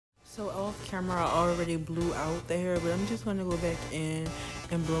So off camera, I already blew out the hair, but I'm just gonna go back in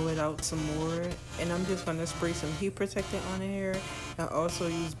and blow it out some more. And I'm just gonna spray some heat protectant on the hair. I also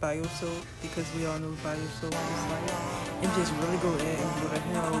use BioSoap because we all know BioSoap is like, and just really go in and blow the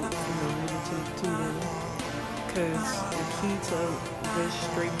hair out from the rooter to the tutor. Because the key to good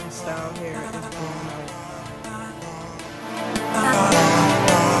straightening style hair is blowing out.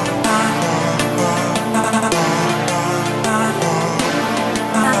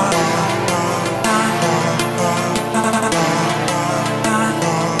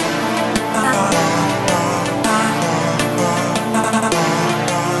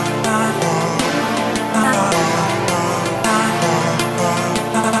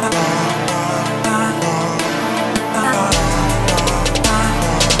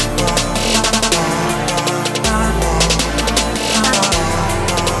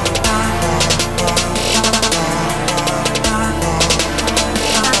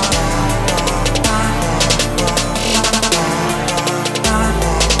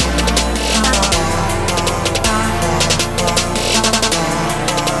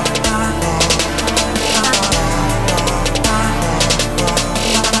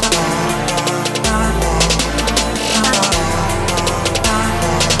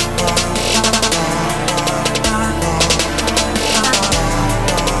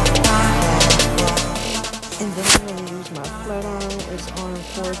 It's on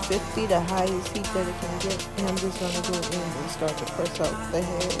 450, the highest heat that it can get, and I'm just gonna go in and start to press out the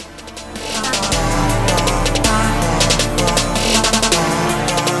hair.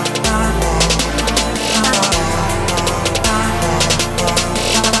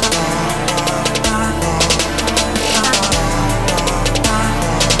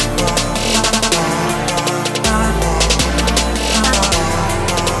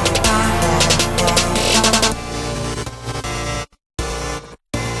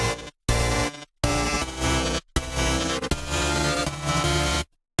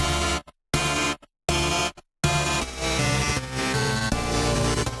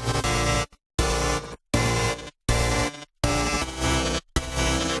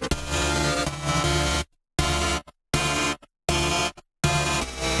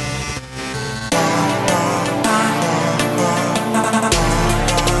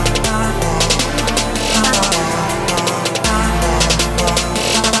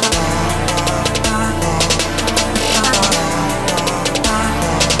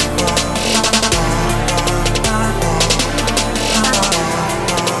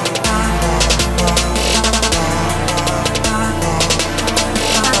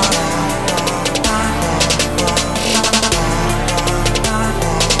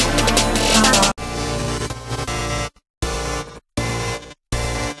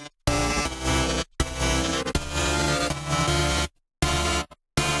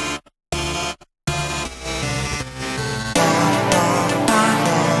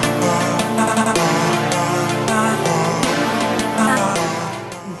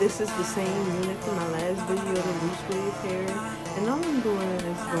 This is the same unit from my last video, the loose wave hair, and all I'm doing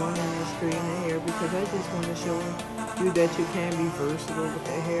is going in and straightening the hair because I just want to show you that you can be versatile with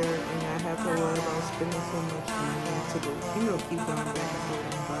the hair and not have to worry about spending so much money to go, keep going back and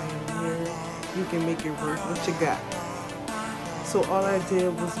forth and buying hair. You can make it work what you got. So all I did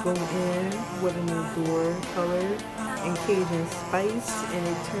was go in with a new door color and Cajun Spice, and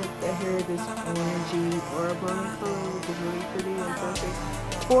it turned the hair this orangey auburn color, which is really pretty and perfect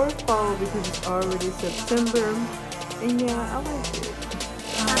for fall because it's already September. And yeah, I like it.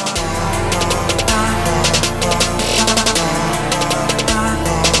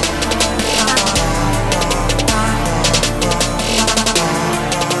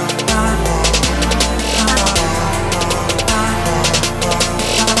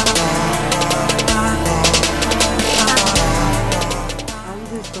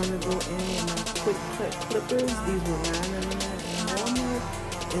 Quick cut clippers. These were $9.99 in Walmart,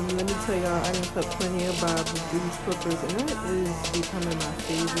 and let me tell y'all, I done cut plenty of bobs with these clippers, and that is becoming my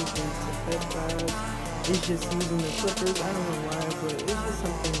favorite thing to cut bobs. It's just using the clippers. I don't know why, but it's just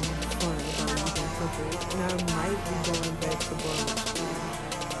something fun about using clippers. And I might be going back to barber school.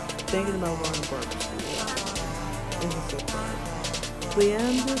 Thinking about going to barber school. It's just a thought. But yeah,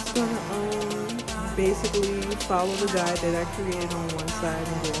 I'm just gonna basically follow the guide that I created on one side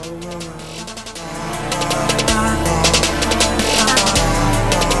and go all the way around.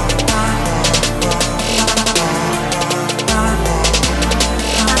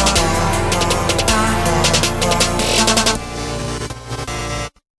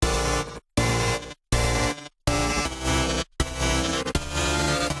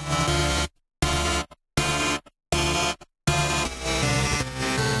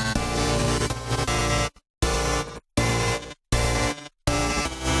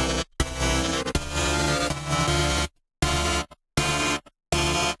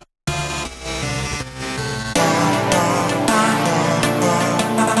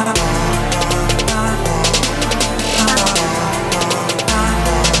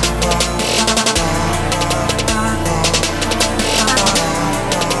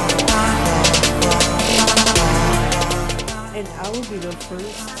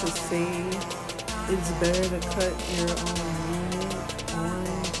 first to say it's better to cut your own unit on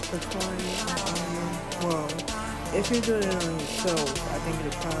the client or on your, well, if you're doing it on yourself, I think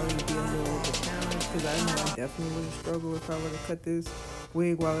it'd probably be a little bit challenge, because I know I definitely would have struggled if I would have cut this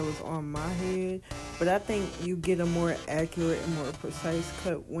wig while it was on my head. But I think you get a more accurate and more precise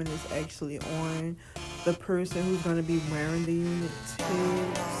cut when it's actually on the person who's going to be wearing the unit's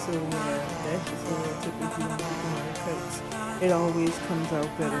head. So yeah, that's just a little tip if you want to do haircuts. It always comes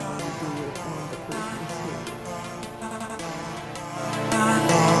out better when you do it on the person's head.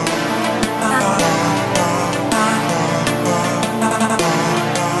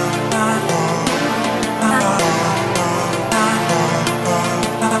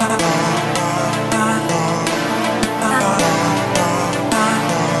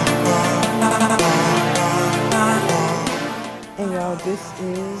 And y'all, this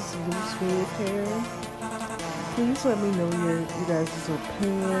is Loose Wig Hair. Please let me know you guys'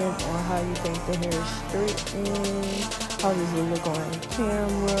 opinion on how you think the hair is straightened. How does it look on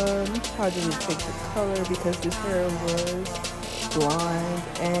camera? How did it take the color? Because this hair was blonde.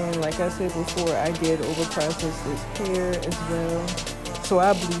 And like I said before, I did overprocess this hair as well. So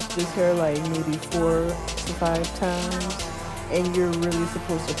I bleached this hair like maybe 4 to 5 times. And you're really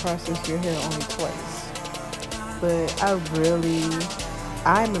supposed to process your hair only twice. But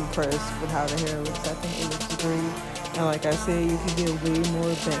I'm impressed with how the hair looks. I think it looks great. And like I said, you can get way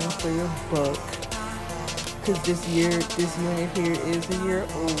more bang for your buck. Because this unit here is a year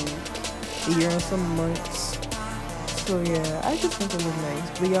old. A year and some months. So yeah, I just think it looks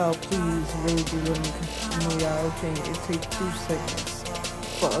nice. But y'all, please really do let me know y'all opinion. It takes 2 seconds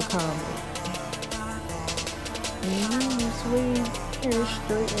for a comment. This wig hair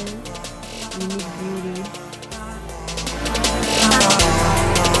straightened. Unique Beauty.